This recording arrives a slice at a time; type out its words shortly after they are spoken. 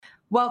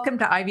Welcome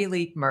to Ivy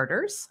League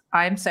Murders.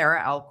 I'm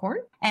Sarah Alcorn.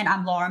 And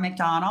I'm Laura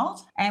McDonald.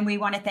 And we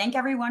want to thank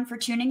everyone for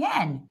tuning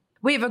in.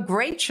 We have a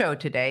great show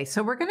today,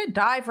 so we're going to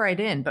dive right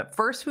in. But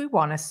first, we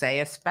want to say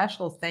a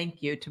special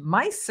thank you to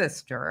my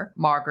sister,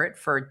 Margaret,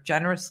 for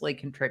generously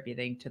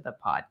contributing to the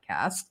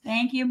podcast.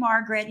 Thank you,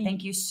 Margaret.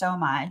 Thank you so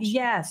much.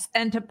 Yes.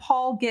 And to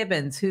Paul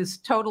Gibbons, who's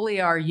totally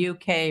our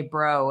UK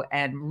bro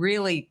and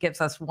really gives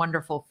us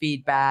wonderful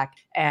feedback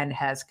and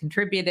has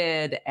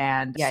contributed.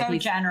 And so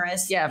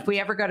generous. Yeah. If we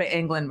ever go to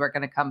England, we're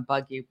going to come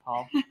bug you,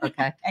 Paul.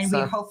 Okay. And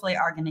we hopefully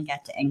are going to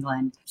get to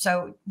England.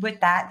 So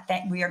with that,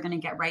 we are going to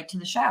get right to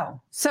the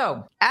show. So,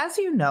 as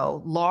you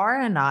know,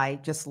 Laura and I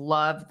just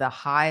love the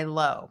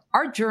high-low.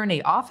 Our journey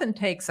often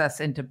takes us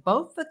into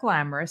both the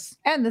glamorous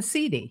and the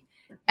seedy.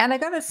 And I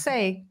got to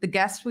say, the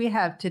guest we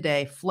have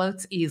today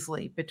floats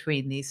easily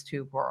between these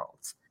two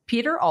worlds.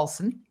 Peter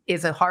Alson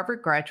is a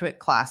Harvard graduate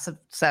class of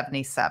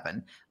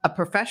 77, a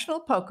professional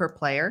poker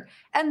player,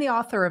 and the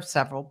author of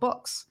several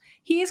books.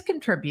 He has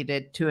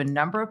contributed to a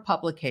number of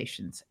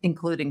publications,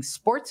 including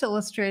Sports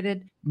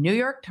Illustrated, New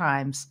York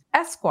Times,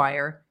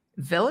 Esquire,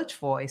 Village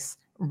Voice,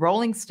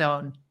 Rolling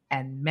Stone,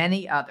 and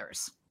many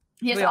others.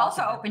 He has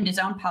also opened his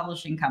own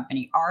publishing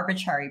company,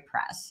 Arbitrary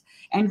Press,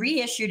 and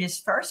reissued his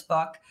first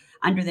book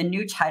under the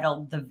new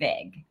title, The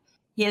Vig.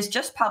 He has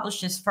just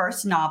published his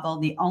first novel,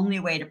 The Only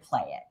Way to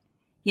Play It.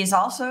 He is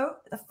also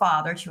the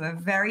father to a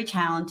very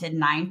talented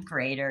ninth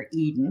grader,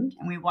 Eden,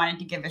 and we wanted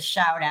to give a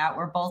shout out.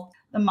 We're both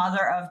the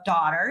mother of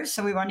daughters,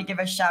 so we want to give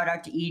a shout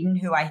out to Eden,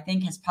 who I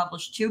think has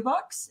published 2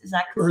 books. Is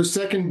that correct? Her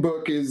second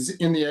book is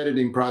in the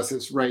editing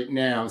process right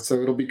now,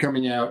 so it'll be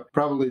coming out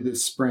probably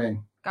this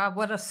spring. God,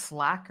 what a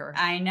slacker.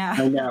 I know.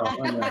 I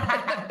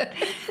know.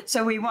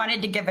 So we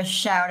wanted to give a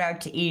shout out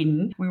to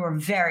Eden. We were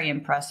very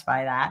impressed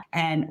by that.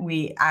 And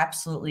we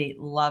absolutely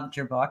loved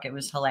your book. It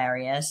was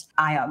hilarious.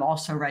 I have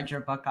also read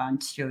your book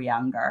on Stu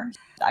Younger.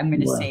 I'm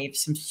going to save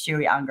some Stu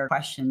Younger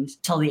questions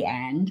till the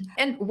end.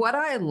 And what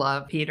I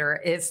love,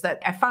 Peter, is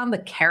that I found the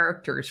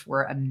characters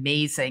were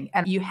amazing.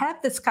 And you have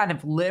this kind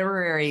of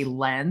literary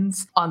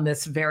lens on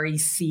this very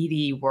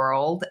seedy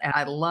world. And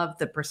I love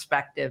the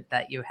perspective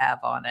that you have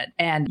on it.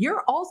 And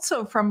you're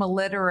also from a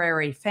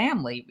literary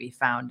family, we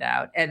found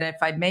out. And if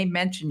I may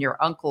mention your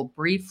uncle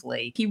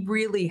briefly, he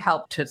really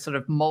helped to sort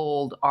of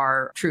mold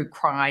our true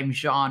crime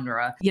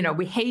genre. You know,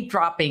 we hate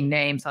dropping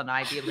names on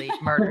Ivy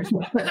League Murders.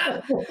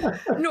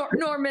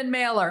 Norman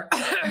Mailer.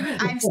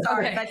 I'm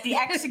sorry, but The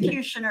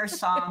Executioner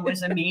Song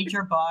was a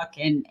major book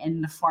in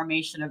the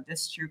formation of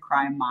this true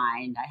crime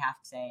mind, I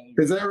have to say.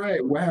 Is that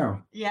right?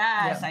 Wow.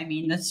 Yes. Yeah. I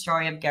mean, the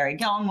story of Gary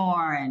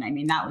Gilmore. And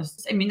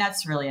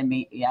that's really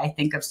amazing. I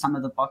think of some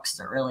of the books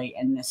that really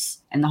in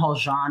the whole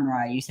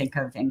genre, you think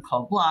of In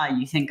Cold Blood,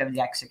 you think of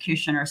The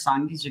Executioner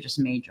Song. These are just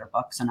major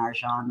books in our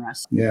genre.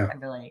 So yeah.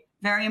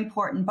 Very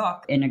important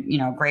book in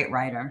a great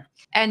writer.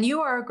 And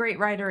you are a great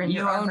writer in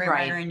your own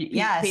right,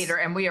 yes, Peter.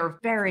 And we are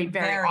very,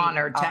 very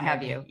honored to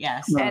have you.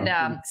 Yes.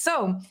 And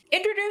so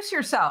introduce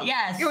yourself.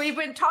 Yes. We've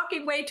been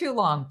talking way too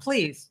long.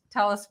 Please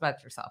tell us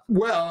about yourself.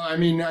 Well, I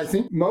mean, I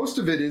think most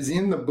of it is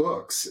in the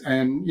books.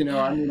 And,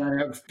 I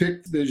have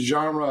picked the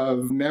genre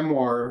of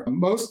memoir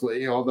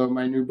mostly, although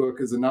my new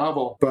book is a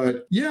novel.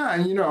 But yeah,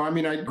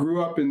 I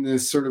grew up in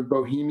this sort of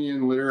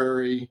bohemian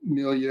literary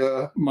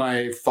milieu.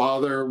 My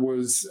father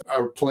was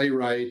a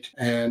playwright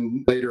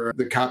and later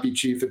the copy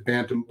chief at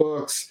Bantam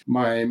Books.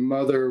 My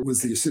mother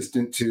was the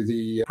assistant to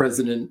the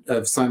president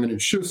of Simon &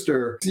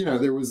 Schuster.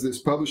 There was this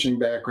publishing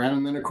background.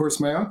 And then, of course,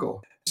 my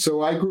uncle.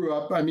 So I grew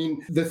up,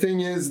 the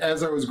thing is,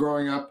 as I was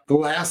growing up, the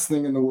last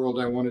thing in the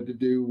world I wanted to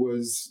do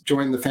was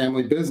join the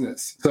family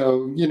business.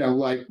 So,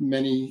 like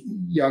many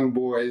young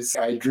boys,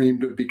 I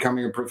dreamed of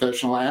becoming a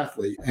professional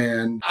athlete.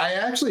 And I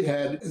actually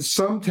had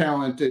some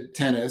talent at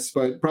tennis,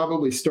 but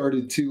probably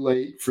started too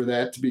late for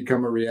that to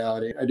become a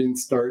reality. I didn't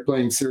start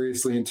playing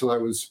seriously until I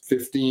was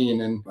 15.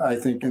 And I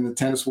think in the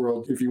tennis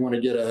world, if you want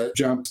to get a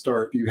jump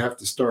start, you have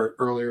to start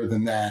earlier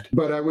than that.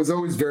 But I was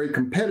always very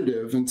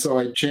competitive. And so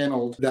I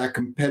channeled that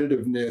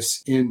competitiveness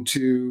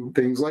into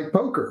things like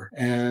poker.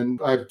 And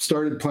I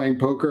started playing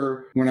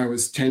poker when I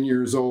was 10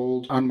 years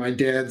old. On my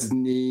dad's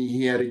knee,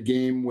 he had a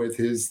game with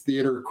his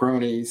theater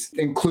cronies,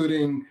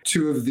 including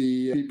 2 of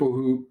the people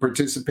who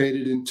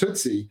participated in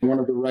Tootsie. One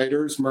of the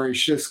writers, Murray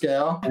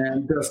Shiskow,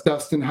 and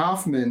Dustin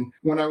Hoffman.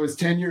 When I was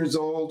 10 years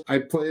old, I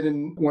played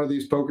in one of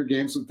these poker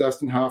games with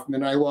Dustin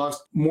Hoffman. I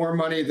lost more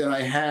money than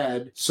I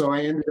had, so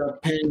I ended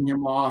up paying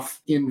him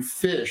off in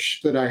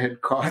fish that I had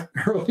caught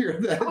earlier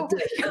that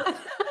day.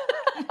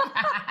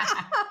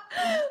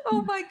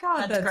 Oh my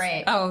God. That's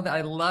great. Oh,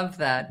 I love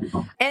that.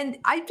 And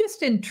I'm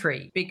just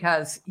intrigued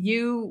because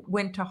you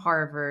went to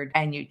Harvard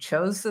and you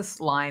chose this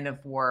line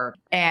of work.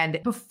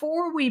 And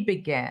before we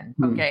begin,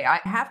 okay,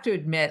 I have to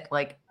admit,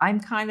 I'm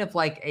kind of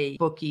like a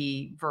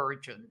Bookie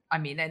virgin.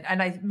 And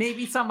I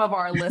maybe some of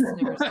our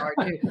listeners are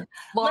too.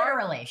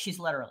 She's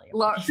literally.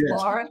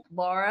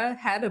 Laura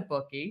had a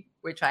Bookie.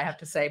 which I have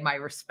to say my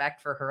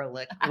respect for her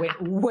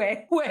went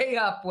way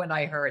up when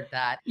I heard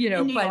that.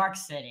 In New York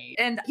City.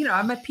 And,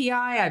 I'm a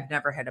PI. I've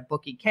never had a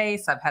Bookie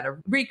case. I've had a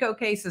RICO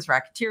cases,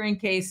 racketeering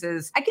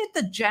cases. I get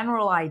the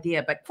general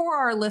idea, but for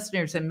our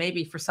listeners and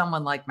maybe for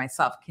someone like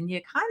myself, can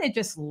you kind of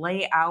just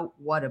lay out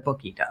what a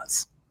Bookie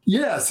does?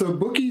 Yeah, so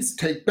bookies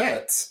take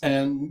bets,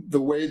 and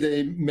the way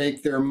they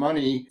make their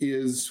money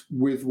is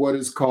with what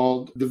is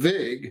called the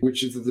VIG,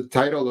 which is the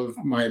title of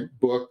my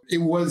book. It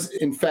was,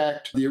 in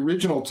fact, the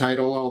original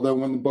title, although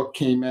when the book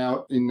came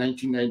out in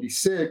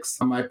 1996,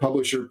 my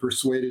publisher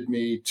persuaded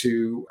me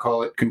to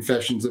call it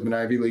Confessions of an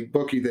Ivy League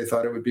Bookie. They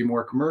thought it would be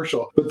more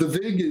commercial. But the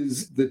VIG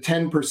is the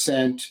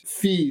 10%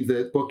 fee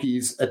that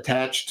bookies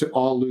attach to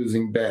all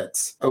losing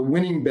bets. A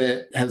winning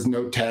bet has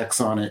no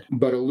tax on it,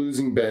 but a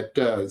losing bet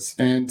does.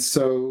 And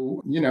so,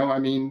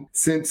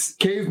 since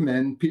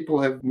cavemen,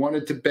 people have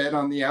wanted to bet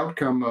on the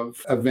outcome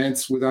of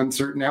events with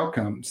uncertain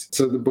outcomes.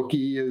 So the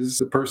bookie is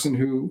the person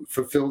who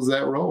fulfills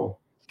that role.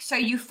 So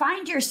you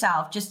find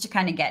yourself, just to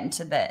kind of get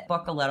into the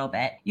book a little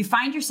bit, you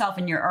find yourself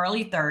in your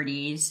early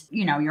 30s,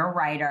 you're a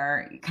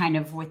writer, kind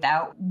of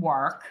without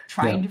work,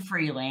 trying to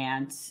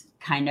freelance,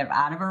 kind of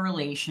out of a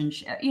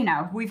relationship.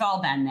 We've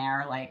all been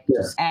there,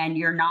 and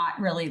you're not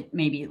really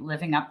maybe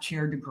living up to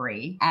your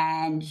degree,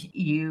 and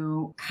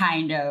you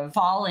kind of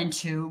fall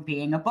into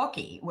being a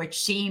bookie,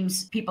 which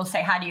seems, people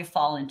say, how do you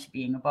fall into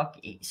being a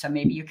bookie? So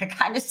maybe you could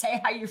kind of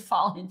say how you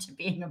fall into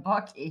being a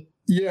bookie.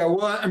 Yeah,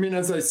 well,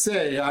 as I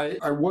say,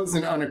 I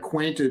wasn't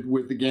unacquainted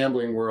with the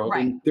gambling world.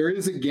 Right. And there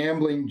is a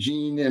gambling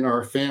gene in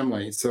our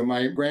family. So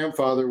my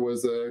grandfather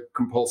was a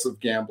compulsive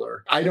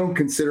gambler. I don't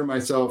consider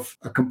myself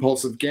a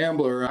compulsive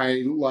gambler.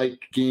 I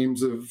like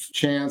games of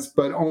chance,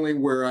 but only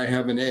where I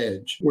have an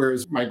edge.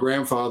 Whereas my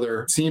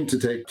grandfather seemed to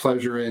take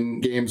pleasure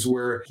in games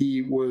where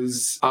he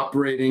was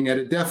operating at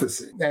a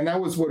deficit. And that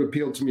was what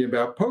appealed to me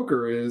about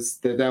poker, is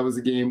that was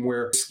a game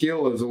where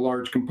skill is a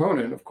large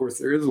component. Of course,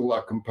 there is a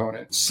luck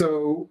component.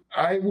 So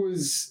I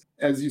was,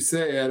 as you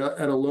say, at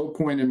a low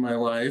point in my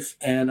life,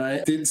 and I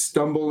did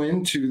stumble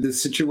into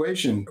this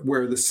situation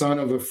where the son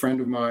of a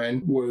friend of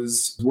mine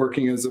was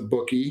working as a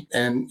bookie,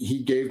 and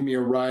he gave me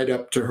a ride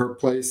up to her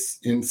place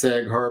in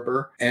Sag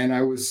Harbor, and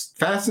I was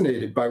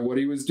fascinated by what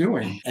he was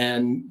doing.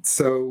 And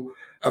so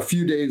a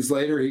few days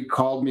later, he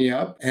called me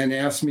up and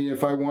asked me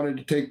if I wanted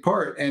to take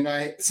part.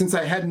 And since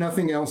I had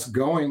nothing else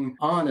going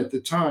on at the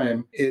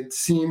time, it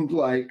seemed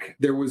like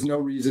there was no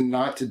reason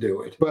not to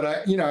do it. But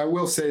I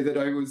will say that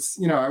I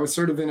was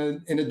sort of in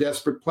a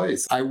desperate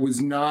place. I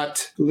was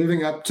not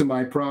living up to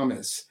my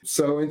promise.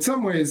 So in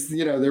some ways,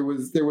 there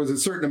was a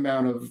certain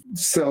amount of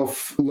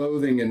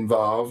self-loathing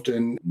involved,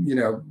 and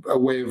a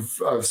way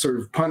of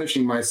sort of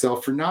punishing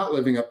myself for not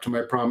living up to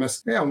my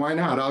promise. Yeah, why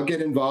not? I'll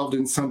get involved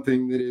in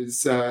something that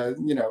is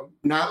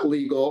not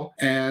legal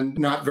and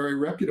not very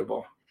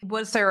reputable.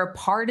 Was there a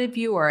part of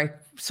you, or I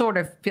sort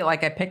of feel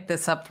like I picked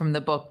this up from the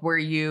book, where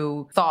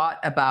you thought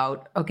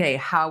about, okay,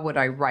 how would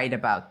I write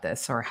about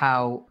this,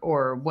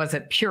 or was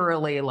it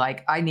purely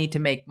like, I need to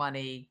make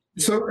money?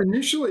 So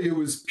initially it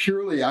was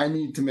purely, I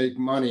need to make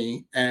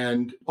money.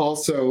 And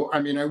also,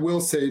 I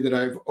will say that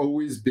I've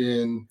always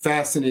been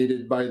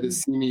fascinated by the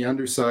seamy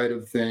underside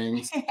of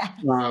things.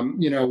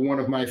 One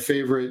of my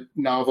favorite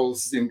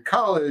novels in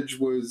college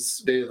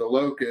was Day of the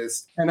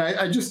Locust. And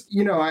I just,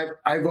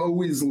 I've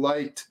always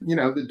liked,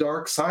 the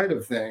dark side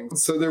of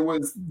things. So there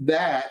was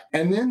that.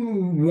 And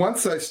then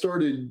once I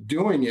started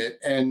doing it,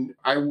 and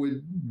I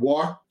would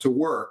walk to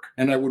work,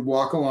 and I would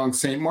walk along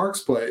St.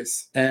 Mark's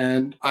Place,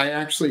 and I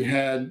actually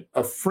had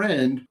a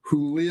friend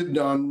who lived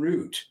en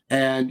route,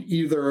 and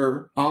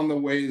either on the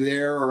way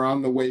there or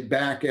on the way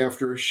back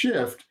after a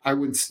shift, I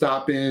would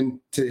stop in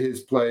to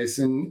his place.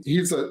 And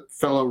he's a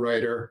fellow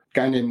writer, a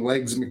guy named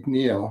Legs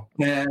McNeil.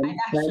 And I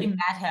actually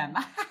met him.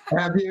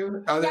 Have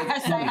you? Oh,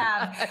 yes, I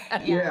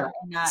have. Yeah.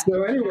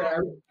 So anyway,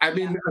 I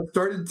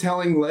started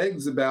telling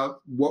Legs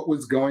about what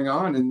was going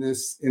on in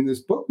this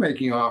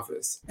bookmaking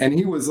office. And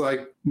he was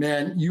like,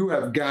 man, you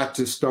have got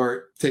to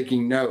start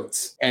taking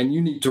notes, and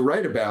you need to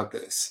write about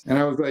this. And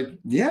I was like,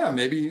 yeah,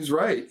 maybe he's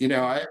right.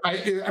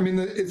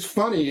 It's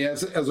funny,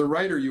 as a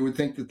writer, you would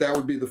think that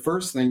would be the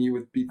first thing you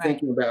would be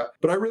thinking about,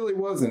 but I really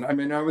wasn't.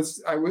 I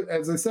was,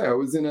 as I say, I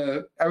was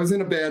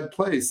in a bad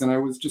place, and I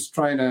was just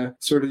trying to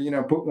sort of,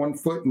 put one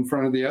foot in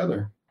front of the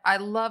other. I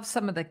love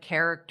some of the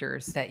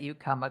characters that you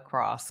come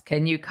across.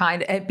 Can you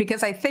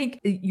because I think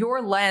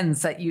your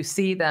lens that you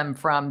see them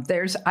from,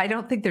 I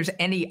don't think there's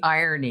any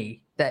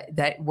irony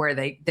that where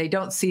they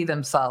don't see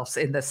themselves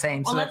in the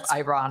same sort of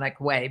ironic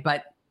way.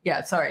 But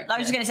yeah, sorry. I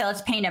was just going to say,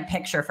 let's paint a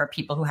picture for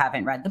people who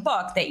haven't read the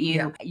book, that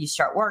you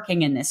start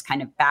working in this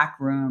kind of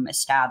backroom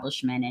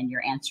establishment, and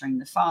you're answering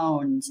the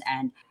phones.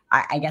 And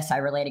I guess I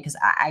related because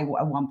I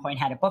at one point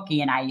had a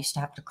bookie, and I used to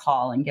have to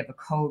call and give a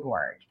code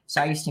word.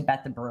 So I used to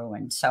bet the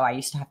Bruins. So I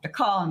used to have to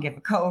call and give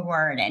a code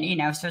word.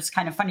 And, so it's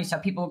kind of funny. So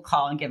people would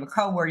call and give a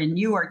code word, and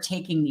you are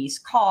taking these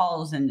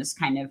calls in this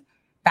kind of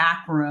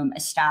backroom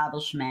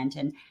establishment.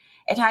 And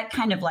it had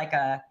kind of like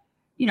a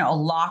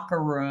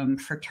locker room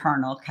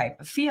fraternal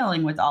type of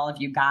feeling, with all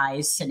of you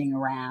guys sitting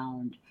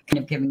around,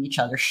 kind of giving each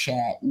other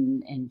shit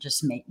and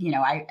just make,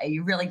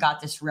 you really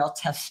got this real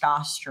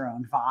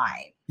testosterone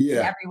vibe. Yeah.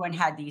 And everyone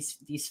had these,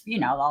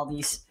 all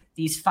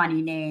these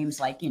funny names,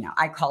 like,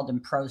 I called him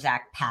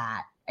Prozac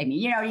Pat. I mean,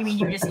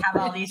 you just have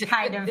all these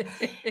kind of,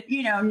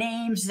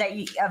 names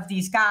of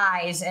these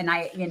guys, and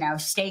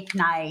Steak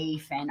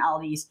Knife and all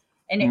these,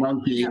 and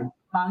Monkey.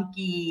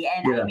 Monkey.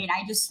 And I mean,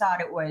 I just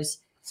thought it was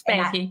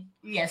Spanky.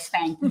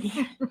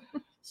 Spanky.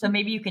 So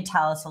maybe you could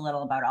tell us a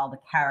little about all the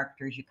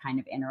characters you kind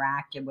of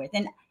interacted with.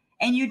 And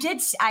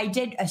I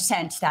did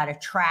sense that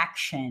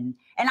attraction,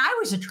 and I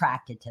was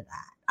attracted to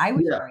that. I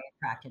was very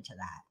attracted to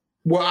that.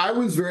 Well, I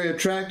was very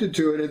attracted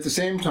to it. At the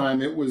same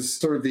time, it was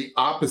sort of the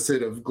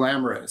opposite of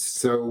glamorous.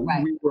 So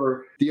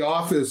the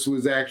office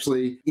was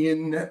actually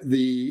in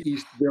the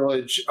East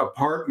Village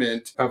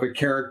apartment of a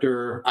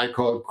character I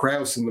called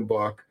Krause in the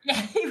book.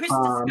 Yeah, he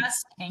was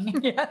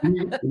disgusting.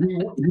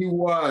 He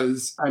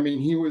was. I mean,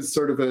 he was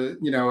sort of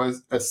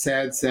a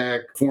sad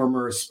sack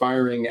former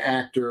aspiring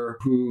actor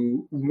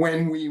who,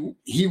 when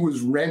he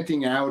was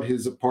renting out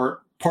his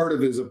part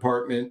of his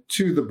apartment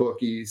to the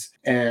bookies,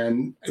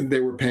 and they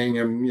were paying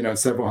him,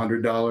 several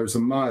 $100s a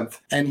month.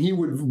 And he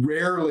would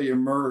rarely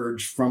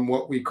emerge from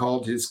what we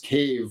called his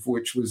cave,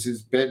 which was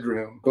his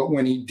bedroom. But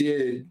when he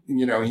did,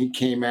 he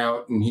came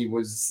out and he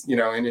was,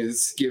 in his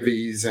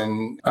skivvies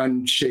and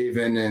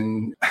unshaven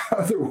and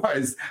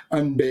otherwise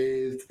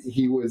unbathed.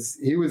 He was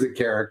a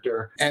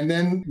character. And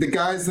then the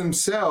guys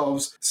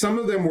themselves, some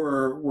of them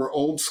were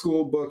old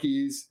school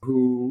bookies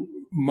who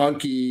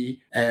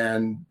Monkey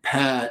and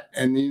Pat,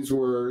 and these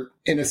were,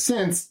 in a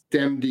sense,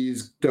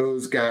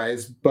 those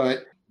guys,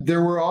 but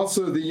there were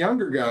also the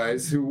younger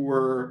guys who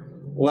were,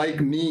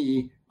 like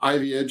me,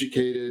 Ivy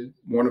educated.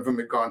 One of them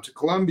had gone to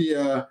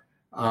Columbia,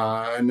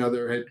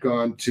 another had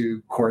gone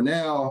to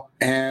Cornell,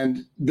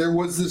 and there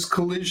was this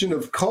collision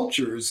of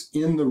cultures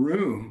in the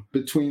room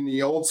between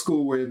the old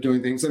school way of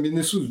doing things. I mean,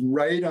 this was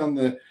right on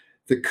the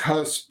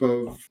cusp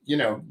of,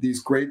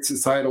 these great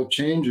societal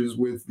changes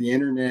with the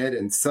internet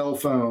and cell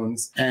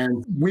phones.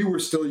 And we were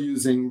still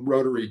using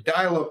rotary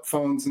dial-up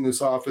phones in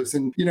this office.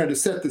 And, to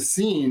set the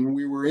scene,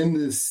 we were in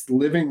this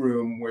living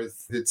room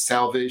with its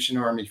Salvation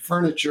Army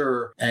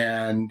furniture.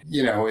 And,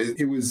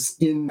 it was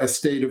in a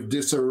state of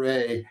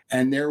disarray.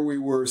 And there we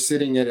were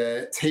sitting at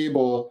a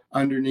table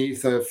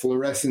underneath a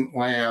fluorescent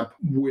lamp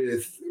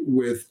with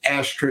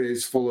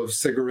ashtrays full of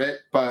cigarette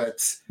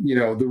butts,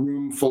 the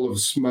room full of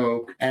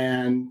smoke,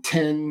 and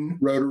 10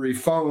 rotary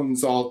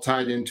phones all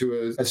tied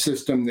into a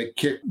system that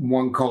kicked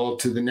one call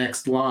to the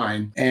next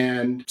line,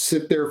 and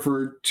sit there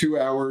for 2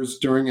 hours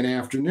during an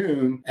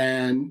afternoon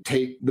and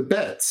take the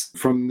bets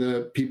from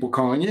the people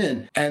calling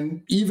in.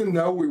 And even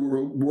though we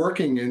were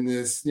working in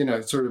this,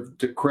 sort of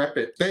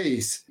decrepit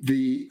base,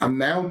 the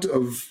amount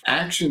of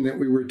action that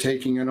we were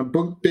taking on a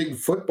big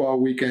football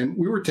weekend,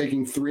 we were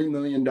taking $3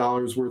 million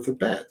worth of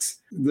bets.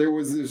 There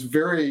was this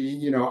very,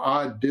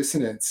 odd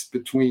dissonance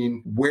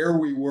between where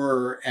we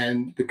were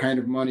and the kind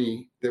of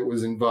money that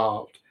was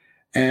involved.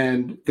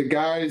 And the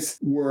guys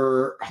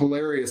were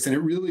hilarious. And it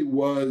really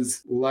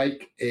was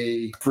like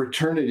a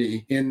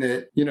fraternity in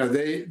that,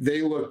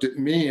 they looked at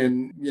me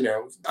and,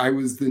 I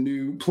was the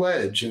new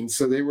pledge. And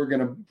so they were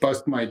going to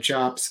bust my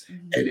chops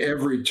at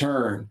every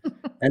turn.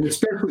 And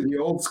especially the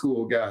old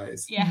school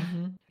guys. Yeah.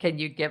 Mm-hmm. Can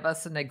you give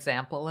us an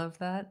example of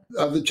that?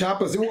 Of the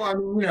choppers? Well,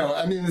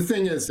 the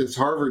thing is, this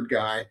Harvard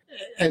guy,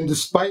 and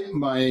despite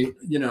my,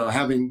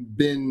 having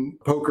been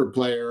a poker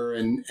player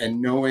and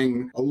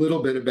knowing a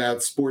little bit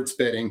about sports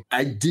betting,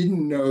 I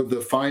didn't know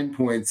the fine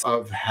points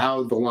of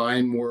how the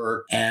line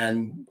worked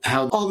and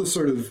how all the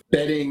sort of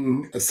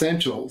betting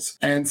essentials.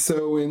 And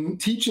so in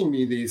teaching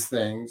me these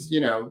things,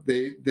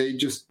 they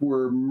just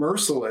were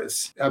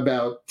merciless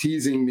about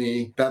teasing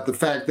me about the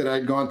fact that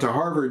I'd gone to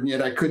Harvard and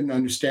yet I couldn't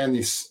understand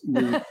these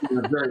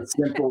very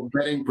simple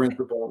betting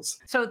principles.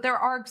 So there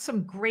are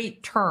some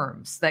great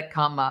terms that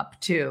come up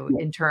too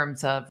in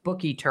terms of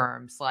bookie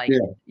terms, like,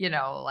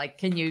 like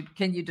can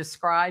you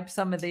describe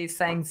some of these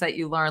things that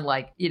you learn,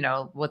 like,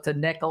 what's a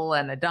nickel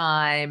and a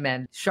dime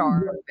and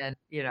sharp and,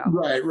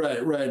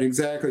 Right,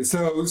 exactly.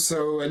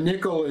 So a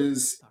nickel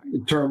is a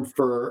term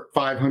for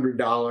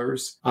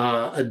 $500.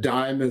 A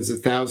dime is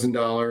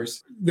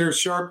 $1,000. There's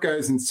sharp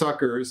guys and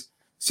suckers.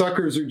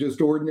 Suckers are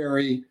just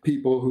ordinary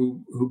people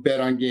who bet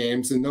on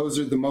games, and those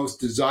are the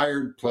most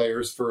desired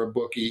players for a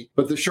bookie.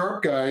 But the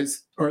sharp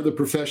guys are the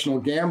professional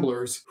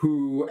gamblers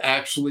who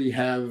actually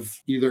have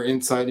either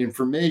inside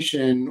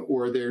information,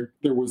 or there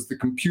was the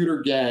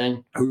computer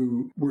gang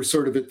who were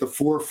sort of at the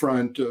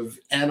forefront of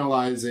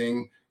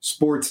analyzing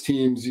sports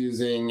teams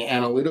using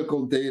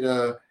analytical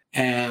data,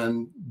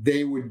 and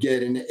they would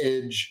get an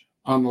edge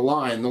on the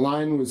line. The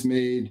line was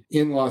made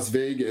in Las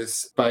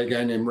Vegas by a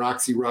guy named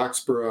Roxy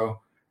Roxborough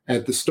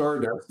at the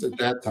Stardust at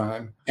that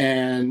time.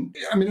 And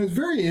it was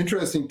very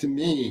interesting to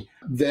me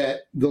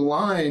that the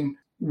line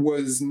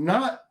was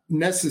not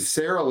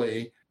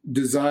necessarily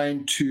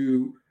designed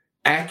to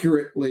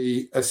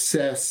accurately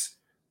assess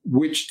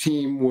which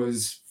team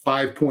was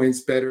 5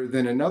 points better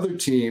than another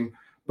team,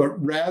 but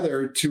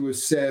rather to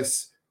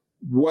assess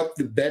what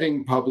the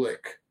betting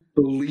public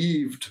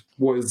believed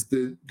was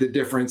the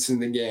difference in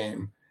the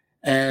game.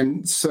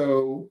 And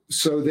so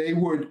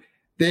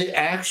they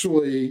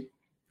actually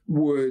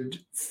would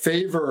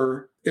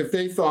favor, if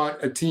they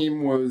thought a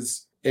team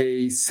was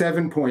a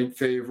 7-point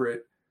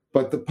favorite,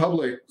 but the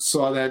public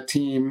saw that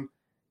team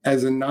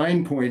as a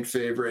 9-point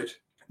favorite,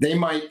 they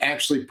might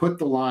actually put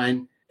the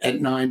line at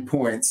 9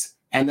 points.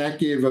 And that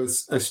gave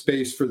us a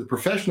space for the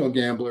professional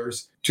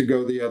gamblers to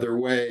go the other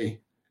way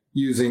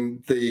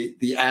using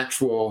the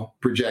actual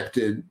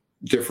projected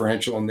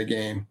differential in the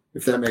game,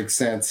 if that makes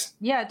sense.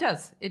 Yeah, it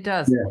does. It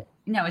does. Yeah.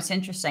 No, it's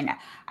interesting.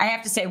 I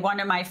have to say, one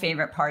of my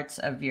favorite parts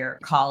of your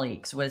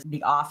colleagues was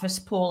the office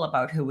pool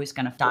about who was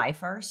going to die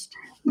first.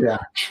 Yeah.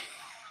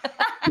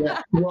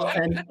 Yeah. Well,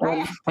 and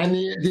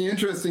the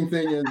interesting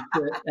thing is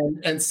that,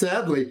 and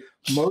sadly,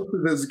 most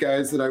of those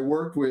guys that I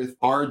worked with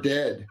are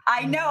dead.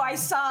 I know. I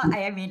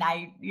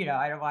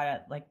don't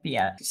want to be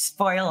a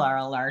spoiler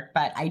alert,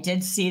 but I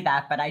did see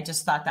that. But I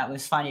just thought that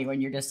was funny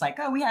when you're just like,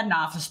 oh, we had an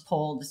office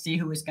poll to see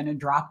who was going to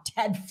drop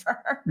dead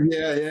first.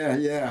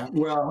 Yeah.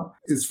 Well,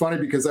 it's funny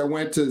because I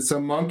went to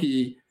some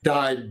monkey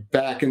died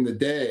back in the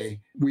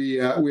day.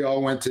 We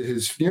all went to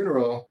his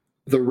funeral.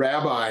 The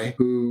rabbi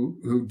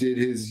who did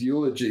his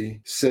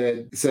eulogy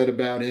said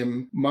about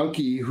him,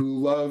 monkey who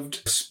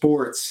loved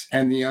sports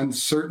and the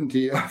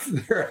uncertainty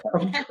of their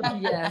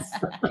outcome. Yes.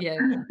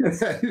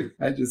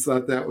 I just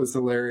thought that was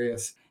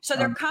hilarious. So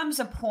there comes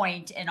a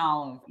point in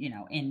all of,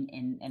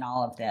 in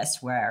all of this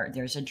where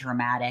there's a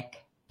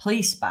dramatic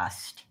police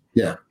bust.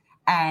 Yeah.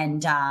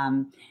 And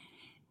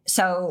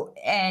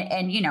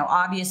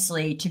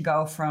obviously to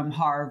go from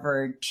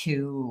Harvard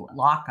to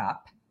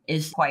lockup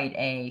is quite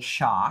a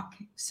shock.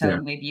 So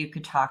maybe you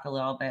could talk a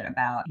little bit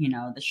about,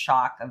 the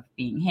shock of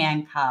being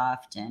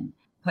handcuffed and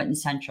put in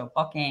central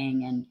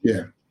booking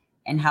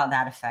and how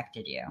that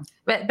affected you.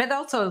 But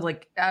also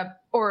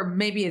or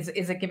maybe is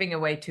it giving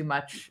away too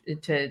much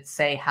to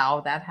say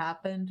how that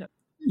happened?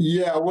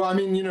 Yeah, well, I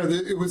mean,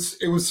 it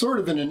was sort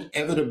of an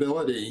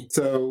inevitability.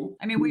 So,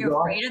 were you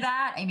afraid of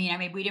that?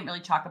 We didn't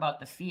really talk about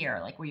the fear.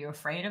 Like, were you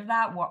afraid of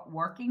that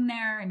working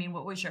there?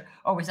 What was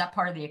was that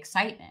part of the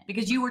excitement?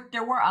 Because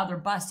there were other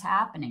busts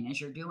happening as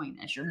you're doing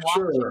this. You're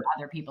watching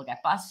other people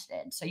get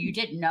busted. So you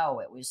didn't know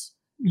it was.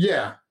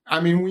 Yeah.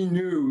 We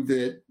knew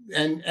that,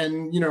 and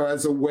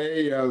as a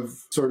way of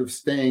sort of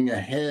staying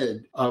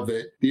ahead of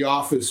it, the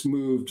office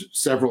moved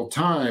several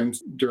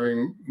times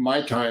during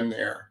my time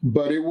there.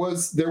 But there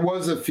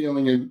was a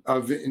feeling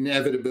of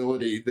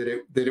inevitability that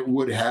it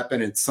would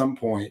happen at some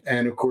point.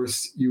 And of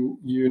course,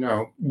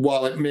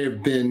 while there may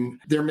have been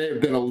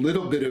a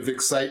little bit of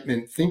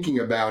excitement thinking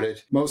about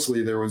it,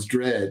 mostly there was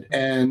dread.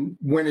 And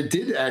when it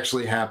did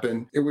actually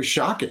happen, it was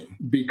shocking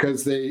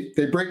because they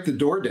break the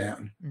door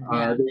down.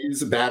 They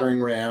use a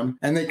battering ram.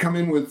 And they come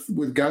in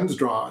with guns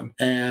drawn.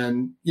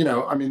 And,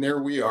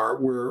 there we are.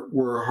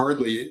 We're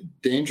hardly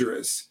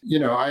dangerous.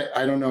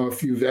 I don't know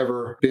if you've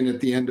ever been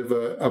at the end of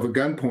a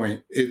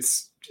gunpoint.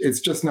 It's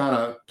just not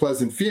a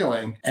pleasant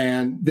feeling.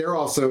 And they're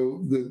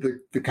also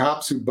the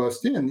cops who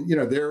bust in,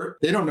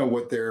 they don't know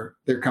what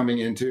they're coming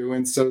into.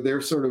 And so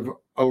they're sort of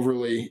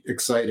overly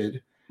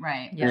excited.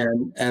 Right. Yeah.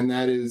 And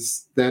that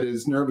is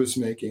nervous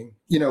making.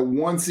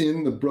 Once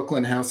in the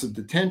Brooklyn House of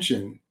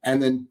Detention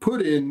and then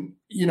put in,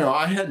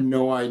 I had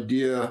no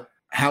idea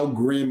how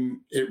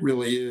grim it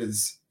really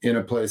is in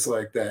a place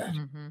like that.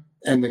 Mm-hmm.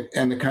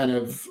 And the kind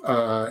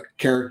of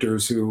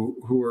characters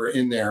who are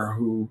in there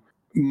who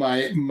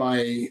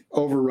my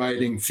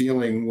overriding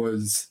feeling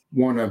was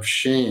one of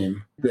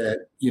shame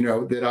that,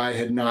 that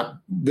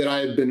I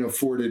had been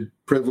afforded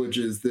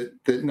privileges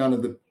that none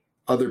of the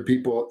other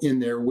people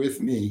in there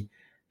with me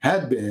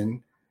had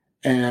been,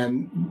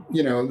 and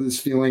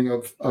this feeling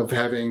of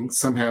having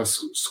somehow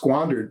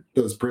squandered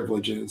those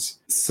privileges.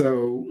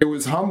 So it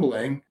was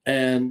humbling,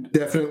 and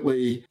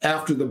definitely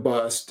after the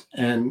bust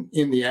and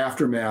in the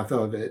aftermath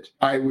of it,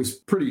 I was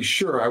pretty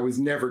sure I was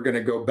never going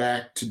to go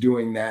back to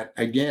doing that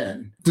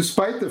again,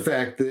 despite the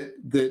fact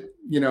that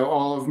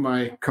all of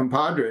my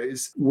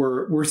compadres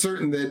were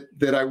certain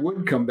that I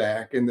would come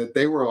back and that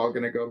they were all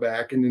going to go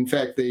back. And in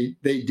fact, they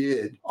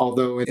did,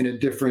 although in a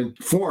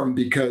different form,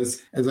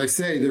 because as I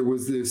say, there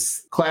was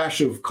this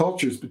clash of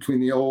cultures between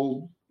the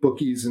old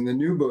bookies and the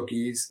new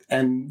bookies,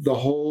 and the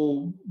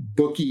whole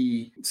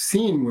bookie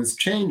scene was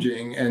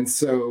changing. And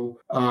so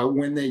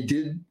when they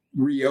did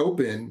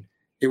reopen,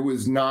 it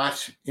was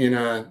not in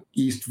a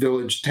East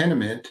Village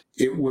tenement.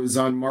 It was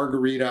on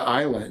Margarita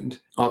Island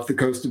off the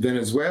coast of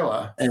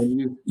Venezuela,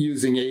 and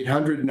using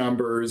 800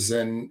 numbers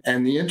and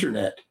the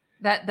internet.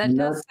 That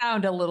does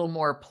sound a little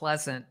more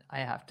pleasant, I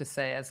have to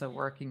say, as a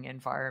working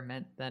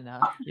environment than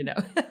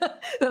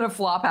than a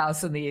flop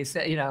house in the East.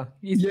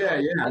 East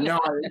No,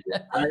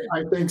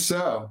 I think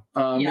so.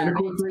 And of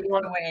course, they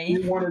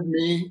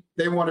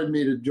wanted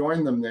me to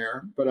join them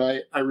there, but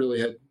I really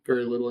had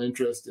very little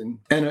interest in.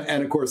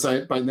 And of course,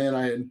 by then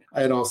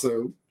I had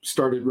also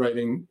started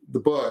writing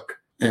the book,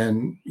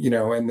 and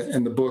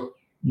and the book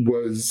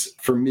was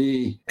for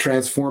me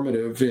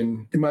transformative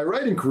in my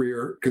writing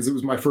career, because it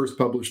was my first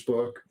published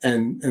book,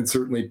 and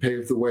certainly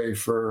paved the way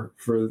for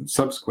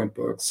subsequent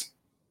books.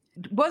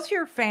 Was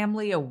your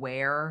family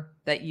aware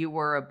that you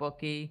were a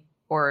bookie?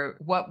 Or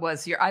what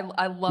was your I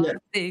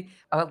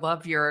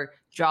love your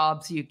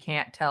jobs you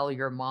can't tell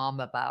your mom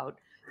about.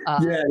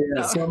 Yeah,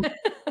 yeah. So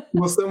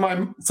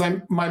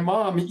My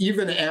mom,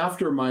 even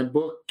after my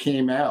book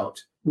came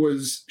out,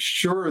 was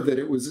sure that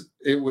it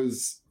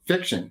was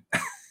fiction.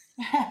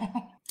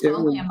 It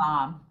Only a was,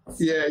 mom.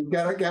 yeah, you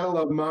gotta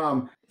love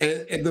mom.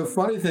 And the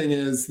funny thing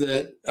is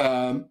that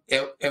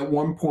at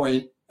one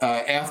point,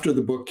 after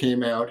the book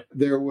came out,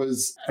 there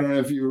was, I don't know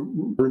if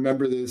you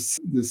remember this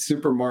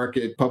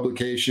supermarket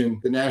publication,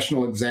 the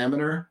National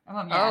Examiner. Oh,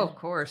 oh, yeah. of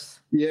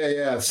course. Yeah,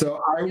 yeah.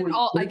 So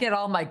I get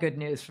all my good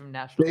news from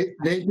National.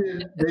 they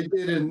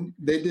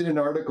did an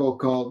article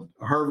called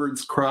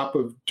Harvard's Crop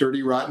of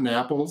Dirty Rotten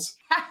Apples.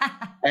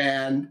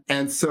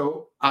 And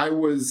so I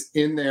was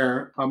in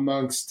there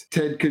amongst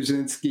Ted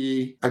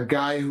Kaczynski, a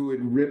guy who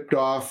had ripped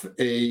off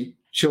a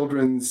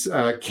children's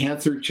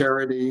cancer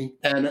charity.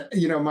 And,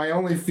 my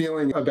only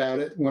feeling about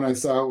it when I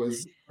saw it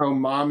was, oh,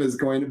 mom is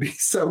going to be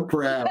so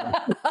proud.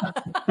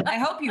 I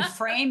hope you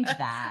framed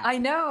that. I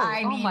know.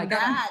 I mean, my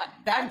God.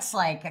 that's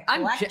like a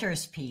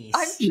collector's piece.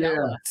 I'm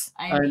jealous.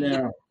 I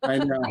know.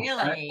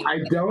 Really? I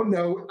don't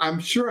know. I'm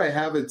sure I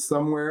have it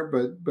somewhere,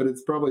 but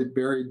it's probably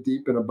buried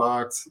deep in a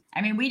box.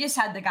 I mean, we just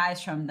had the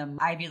guys from the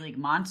Ivy League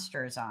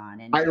Monsters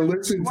on, and I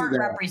listened to weren't that.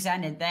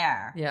 represented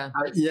there. Yeah.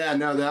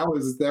 No, that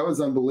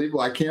was unbelievable.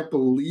 I can't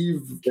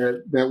believe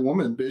that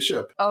woman,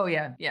 Bishop. Oh,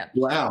 yeah. Yeah.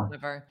 Wow. One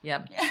of our,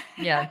 yeah.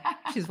 Yeah.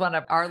 She's one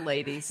of our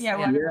ladies. Yeah,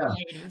 one of the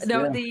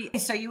ladies. No,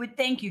 So you would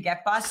think you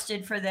get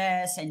busted for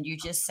this, and you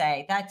just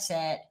say, "That's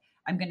it.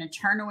 I'm going to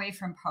turn away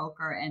from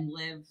poker and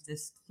live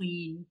this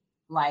clean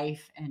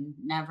life and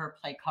never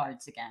play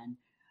cards again."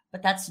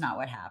 But that's not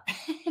what happened.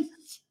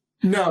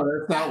 No,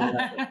 that's not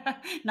what happened.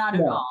 Not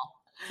at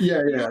all.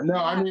 Yeah, yeah. No,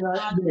 I mean,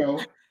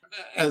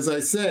 as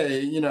I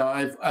say,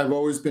 I've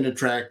always been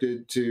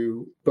attracted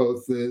to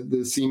both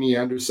the seamy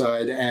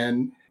underside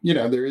and,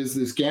 there is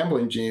this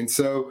gambling gene.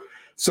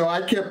 So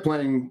I kept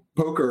playing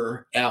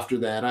poker after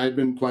that. I'd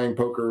been playing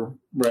poker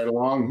right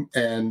along.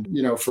 And,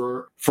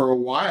 for a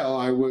while,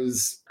 I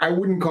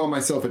wouldn't call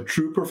myself a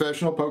true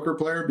professional poker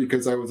player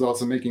because I was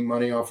also making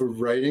money off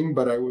of writing,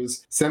 but I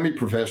was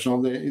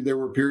semi-professional. There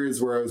were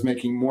periods where I was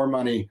making more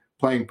money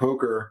playing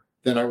poker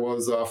than I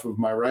was off of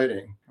my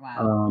writing.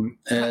 Wow.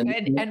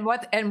 And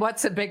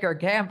what's a bigger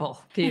gamble,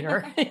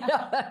 Peter?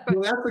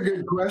 Well, that's a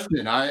good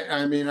question.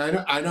 I mean,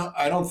 I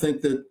don't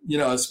think that,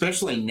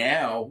 especially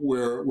now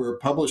where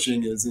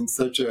publishing is in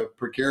such a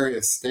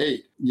precarious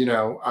state,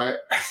 I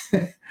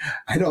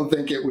I don't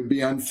think it would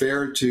be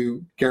unfair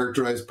to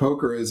characterize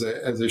poker as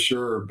a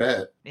surer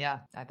bet. Yeah,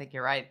 I think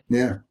you're right.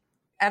 Yeah.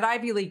 At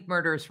Ivy League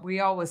Murders, we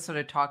always sort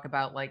of talk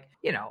about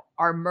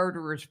are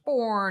murderers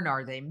born?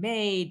 Are they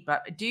made?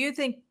 But do you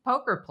think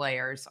poker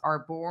players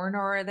are born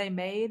or are they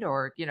made?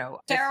 Or,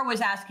 Sarah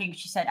was asking,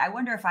 she said, I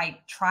wonder if I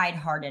tried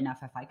hard enough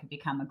if I could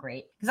become a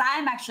great, because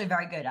I'm actually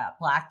very good at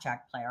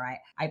blackjack player.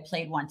 I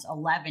played once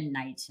 11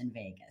 nights in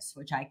Vegas,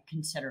 which I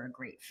consider a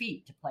great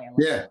feat to play 11.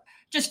 Yeah.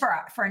 Just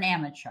for an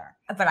amateur.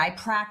 But I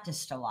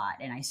practiced a lot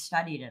and I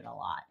studied it a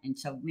lot. And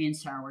so me and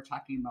Sarah were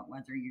talking about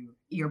whether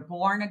you're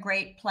born a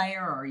great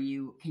player or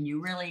can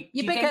you really,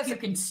 do you think you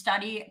can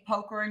study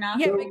poker enough?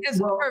 Yeah, because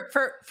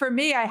for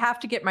me, I have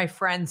to get my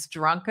friends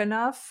drunk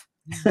enough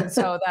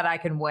so that I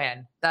can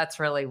win. That's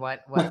really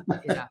what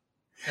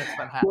that's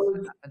what happens.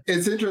 Well,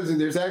 it's interesting.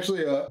 There's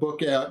actually a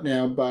book out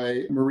now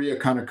by Maria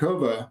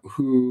Konnikova,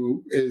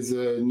 who is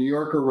a New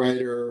Yorker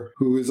writer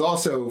who is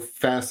also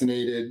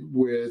fascinated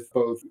with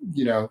both,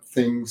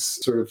 things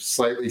sort of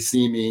slightly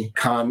seamy,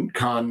 con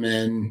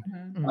men,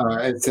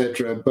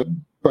 etc.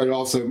 But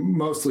also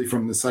mostly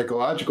from the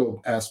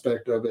psychological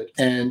aspect of it.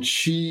 And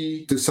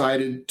she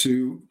decided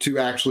to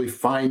actually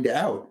find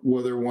out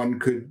whether one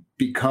could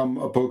become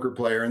a poker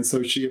player. And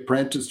so she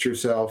apprenticed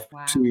herself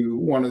to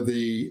one of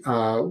the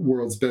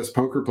world's best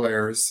poker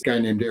players, a guy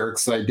named Eric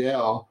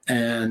Seidel.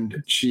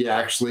 And she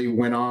actually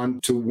went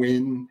on to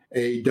win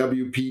a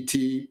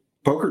WPT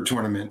poker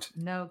tournament.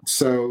 No.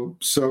 So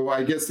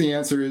I guess the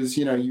answer is,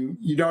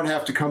 you don't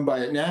have to come by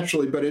it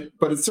naturally, but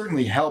it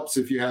certainly helps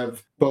if you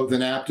have both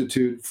an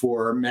aptitude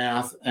for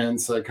math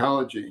and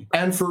psychology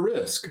and for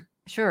risk.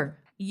 Sure.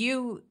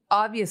 You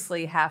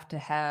obviously have to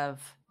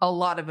have a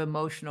lot of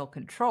emotional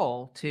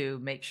control to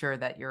make sure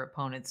that your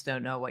opponents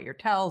don't know what your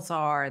tells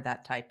are,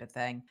 that type of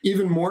thing.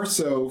 Even more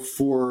so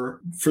for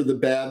the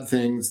bad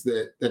things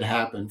that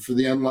happen, for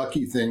the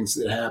unlucky things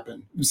that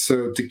happen.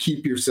 So to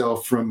keep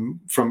yourself from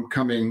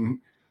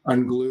coming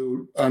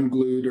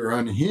unglued or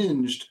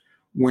unhinged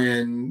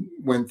when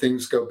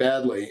things go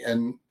badly.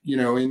 And,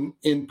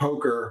 in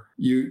poker,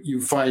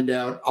 you find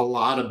out a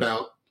lot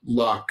about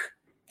luck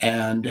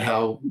and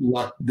how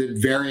luck, that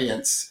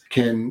variance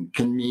can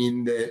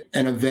mean that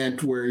an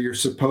event where you're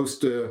supposed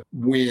to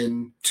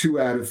win 2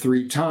 out of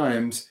 3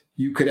 times,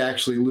 you could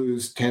actually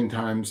lose 10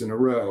 times in a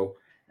row.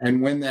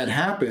 And when that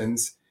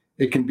happens,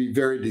 it can be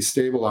very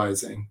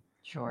destabilizing.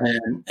 Sure.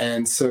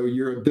 And so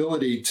your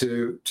ability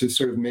to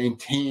sort of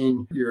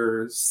maintain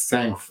your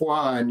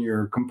sang-froid and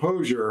your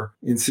composure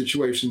in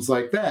situations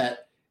like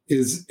that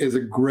is a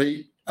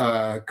great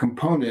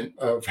component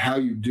of how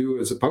you do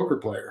as a poker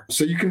player.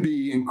 So you can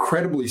be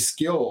incredibly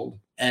skilled,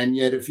 and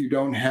yet if you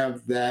don't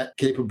have that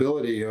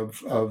capability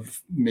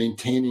of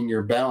maintaining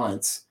your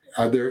balance,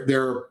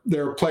 there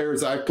are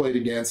players I've played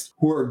against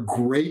who are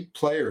great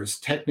players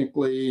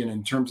technically and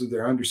in terms of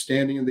their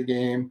understanding of the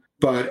game,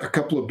 but a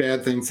couple of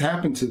bad things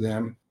happen to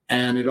them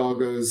and it all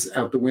goes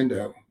out the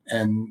window.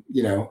 And,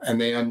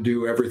 and they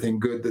undo everything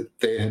good that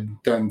they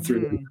had done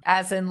through.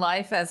 As in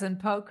life, as in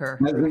poker.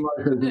 As in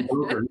life, as in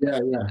poker. Yeah,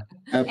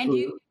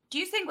 absolutely. And do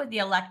you think with the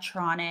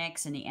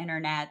electronics and the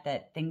internet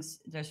that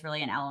there's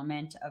really an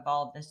element of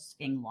all of this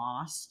being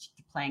lost,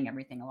 to playing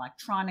everything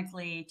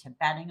electronically, to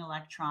betting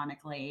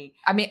electronically?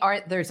 I mean,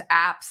 there's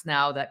apps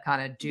now that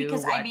kind of do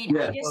because what I mean,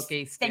 I just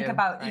bookies think do,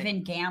 about right?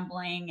 even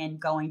gambling and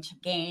going to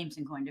games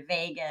and going to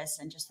Vegas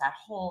and just that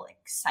whole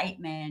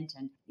excitement.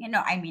 And,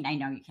 I mean, I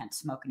know you can't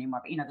smoke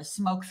anymore, but, the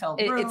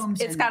smoke-filled rooms.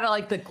 It's kind of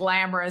like the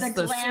glamorous,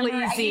 the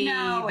sleazy.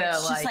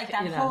 It's just like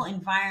that whole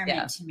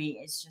environment to me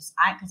is just,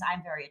 because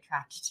I'm very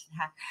attracted to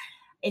that.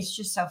 It's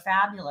just so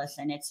fabulous.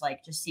 And it's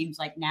like, just seems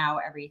like now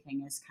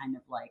everything is kind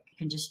of like, you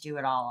can just do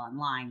it all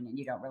online and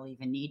you don't really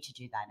even need to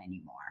do that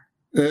anymore.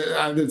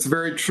 That's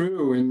very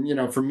true.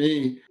 And, for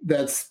me,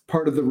 that's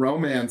part of the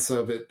romance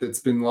of it that's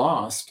been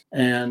lost.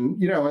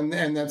 And,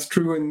 and that's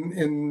true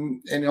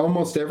in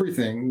almost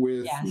everything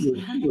with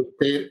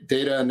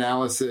data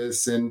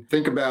analysis. And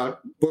think about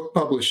book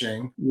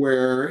publishing,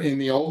 where in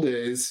the old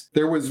days,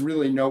 there was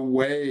really no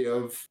way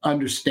of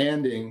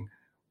understanding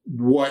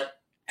what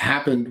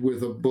happened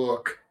with a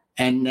book.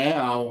 And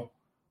now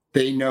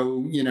they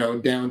know,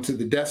 down to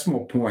the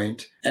decimal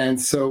point. And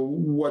so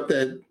what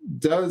that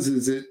does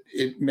is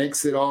it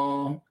makes it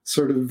all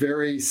sort of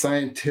very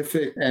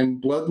scientific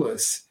and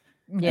bloodless.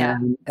 Yeah,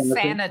 and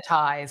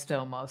sanitized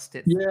almost.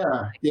 And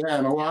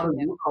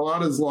a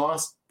lot is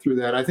lost through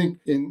that. I think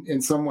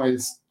in some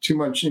ways, too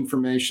much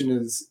information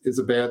is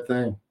a bad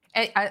thing.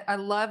 I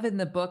love in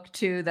the book,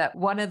 too, that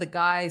one of the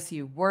guys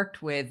you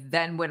worked with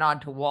then went on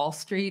to Wall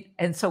Street.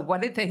 And so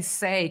what did they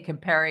say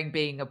comparing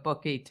being a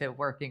bookie to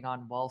working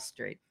on Wall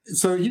Street?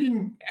 So he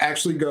didn't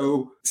actually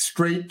go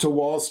straight to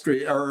Wall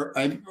Street, or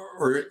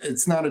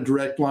it's not a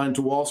direct line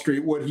to Wall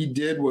Street. What he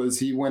did was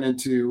he went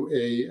into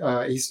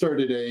he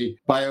started a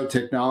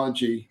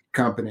biotechnology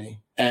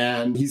company,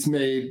 and he's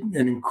made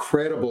an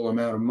incredible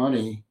amount of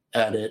money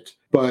at it.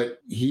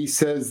 But he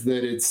says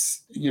that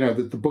it's,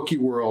 that the bookie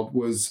world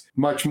was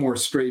much more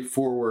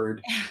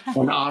straightforward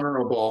and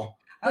honorable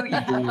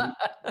than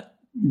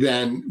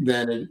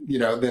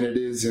it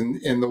is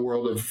in the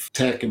world of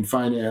tech and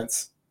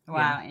finance.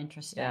 Wow,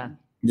 interesting.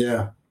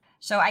 Yeah.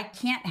 So I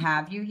can't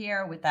have you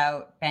here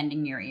without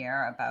bending your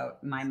ear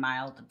about my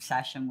mild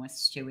obsession with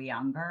Stewie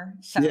Younger.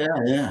 So,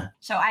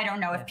 So I don't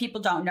know if people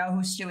don't know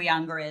who Stewie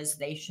Younger is,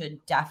 they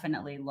should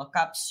definitely look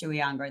up Stewie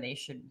Younger. They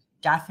should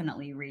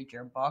definitely read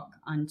your book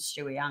on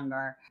Stewie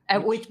Younger,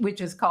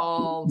 which is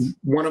called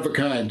One of a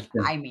Kind.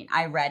 Yeah. I mean,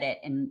 I read it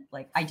and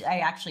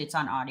I actually, it's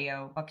on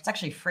audio book. It's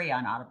actually free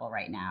on Audible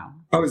right now.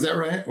 Oh, is that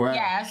right? Wow.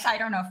 Yes. I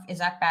don't know is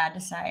that bad to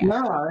say?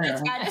 No,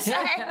 it's bad to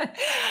say,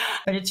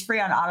 but it's free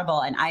on Audible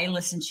and I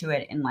listened to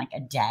it in like a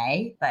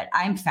day, but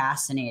I'm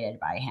fascinated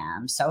by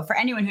him. So for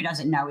anyone who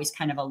doesn't know, he's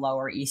kind of a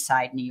Lower East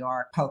Side, New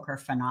York poker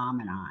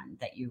phenomenon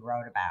that you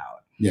wrote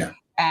about. Yeah.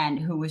 And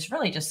who was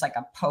really just like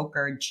a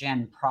poker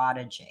gin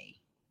prodigy.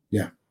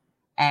 Yeah.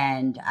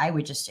 And I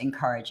would just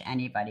encourage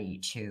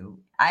anybody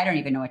I don't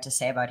even know what to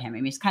say about him. I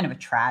mean, it's kind of a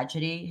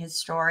tragedy, his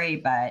story,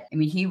 but I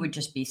mean, he would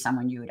just be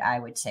someone I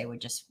would say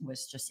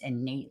was just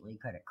innately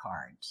good at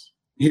cards.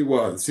 He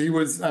was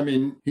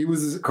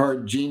a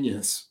card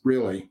genius,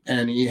 really.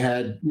 And he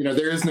had,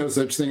 there is no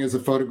such thing as a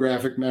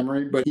photographic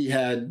memory, but he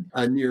had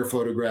a near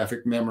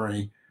photographic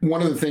memory.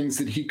 One of the things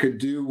that he could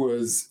do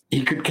was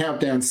he could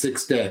count down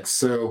 6 decks.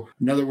 So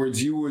in other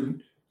words, you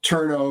would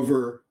turn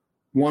over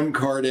one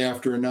card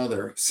after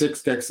another,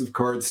 6 decks of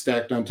cards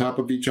stacked on top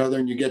of each other,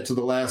 and you get to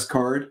the last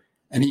card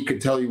and he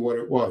could tell you what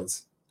it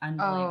was.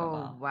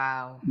 Unbelievable. Oh,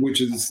 wow. Which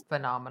is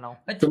phenomenal.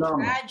 But the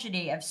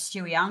tragedy of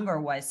Stewie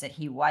Younger was that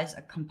he was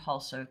a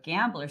compulsive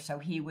gambler. So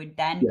he would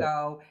then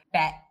go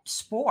bet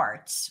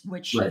sports,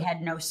 which he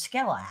had no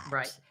skill at.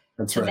 Right.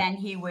 That's so right. Then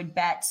he would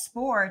bet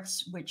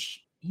sports,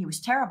 which he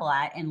was terrible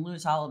at, and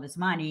lose all of his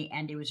money,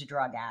 and he was a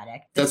drug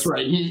addict. That's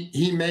right.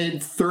 He made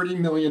 $30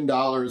 million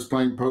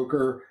playing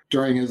poker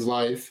during his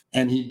life,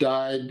 and he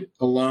died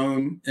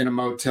alone in a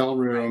motel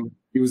room. Right.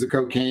 He was a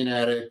cocaine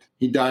addict.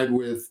 He died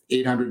with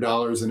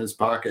 $800 in his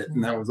pocket,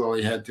 and that was all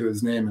he had to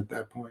his name at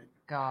that point.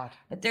 God.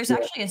 But there's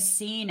actually a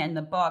scene in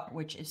the book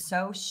which is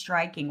so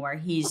striking where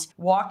he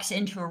walks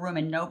into a room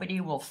and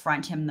nobody will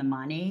front him the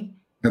money.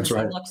 That's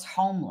right. He looks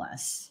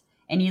homeless.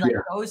 And he like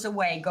goes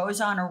away, goes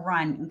on a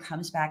run, and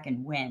comes back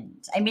and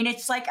wins. I mean,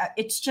 it's like,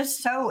 it's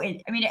just so, I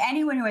mean,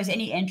 anyone who has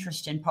any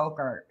interest in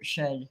poker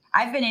should.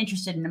 I've been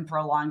interested in him for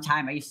a long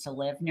time. I used to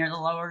live near the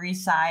Lower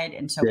East Side.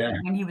 And so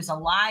when he was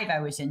alive, I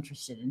was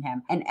interested in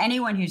him. And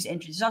anyone who's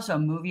interested, there's also a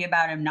movie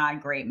about him, not a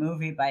great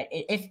movie, but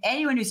if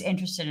anyone who's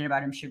interested in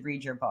about him should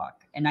read your book.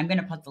 And I'm going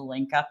to put the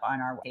link up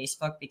on our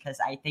Facebook because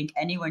I think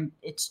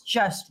it's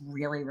just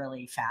really,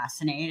 really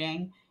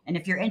fascinating. And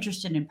if you're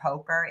interested in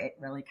poker, it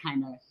really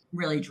kind of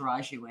really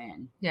draws you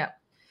in. Yeah.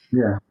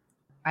 Yeah.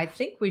 I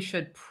think we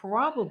should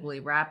probably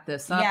wrap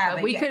this up. Yeah,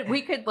 but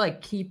we could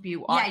like keep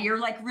you on. Yeah, you're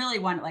like really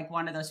one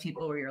of those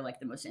people where you're like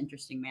the most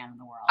interesting man in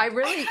the world. I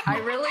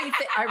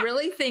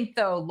really think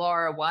though,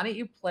 Laura, why don't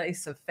you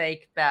place a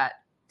fake bet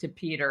to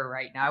Peter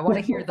right now? I want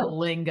to hear the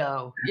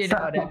lingo. You know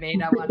what I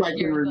mean? I want to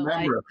hear the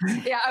remember.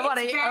 Yeah, I want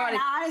to.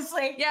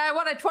 Honestly, Yeah, I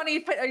want a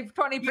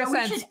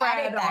 20%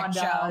 spread on.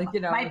 You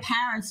know, my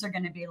parents are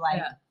going to be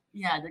like.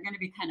 Yeah, they're going to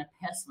be kind of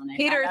pissed when they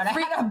Peter find out I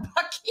had a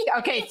Bookie.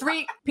 Okay,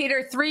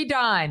 Peter, 3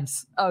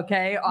 dimes.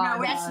 Okay,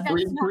 no, that's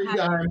three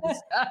dimes.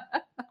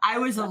 I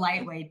was a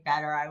lightweight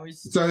bettor.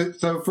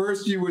 So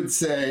first you would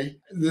say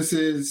this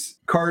is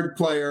card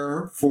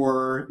player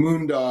for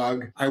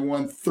Moondog. I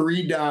won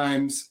 3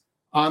 dimes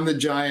on the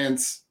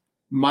Giants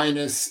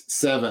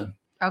 -7.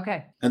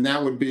 Okay. And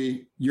that would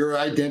be you're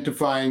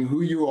identifying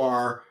who you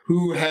are,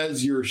 who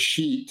has your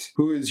sheet,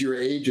 who is your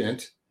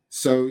agent.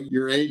 So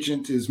your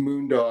agent is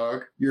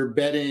Moondog. You're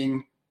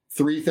betting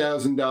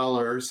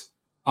 $3,000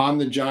 on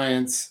the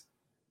Giants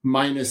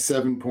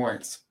 -7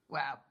 points.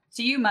 Wow.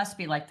 So you must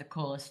be like the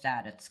coolest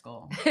dad at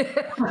school. They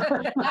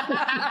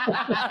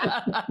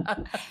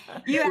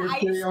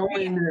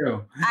only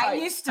knew. I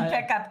used to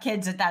pick up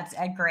kids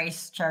at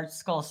Grace Church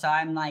School, so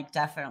I'm like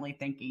definitely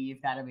thinking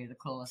you've got to be the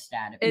coolest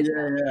dad.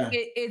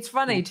 It's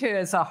funny too.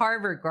 As a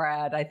Harvard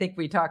grad, I think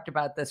we talked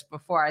about this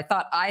before. I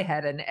thought I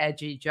had an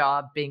edgy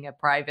job being a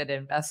private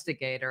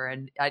investigator,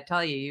 and I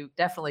tell you, you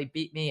definitely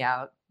beat me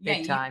out.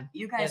 Big time.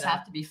 You guys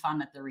have to be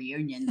fun at the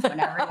reunions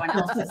when everyone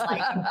else is like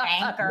a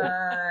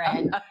banker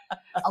and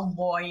a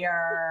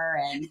lawyer.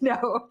 And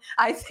no,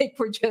 I think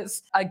we're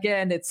just,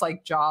 again, it's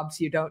like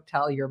jobs you don't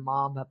tell your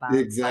mom about.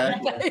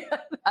 Exactly.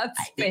 I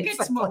think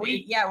it's what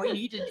we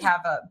need to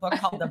have a book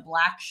called The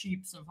Black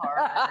Sheeps of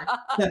Harvard.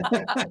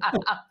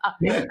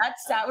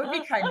 That would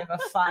be kind of a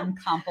fun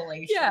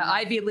compilation. Yeah,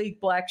 Ivy League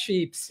Black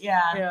Sheeps.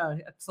 Yeah,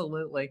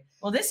 absolutely.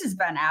 Well, this has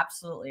been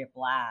absolutely a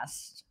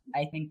blast.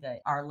 I think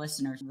that our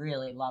listeners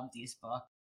really love these books.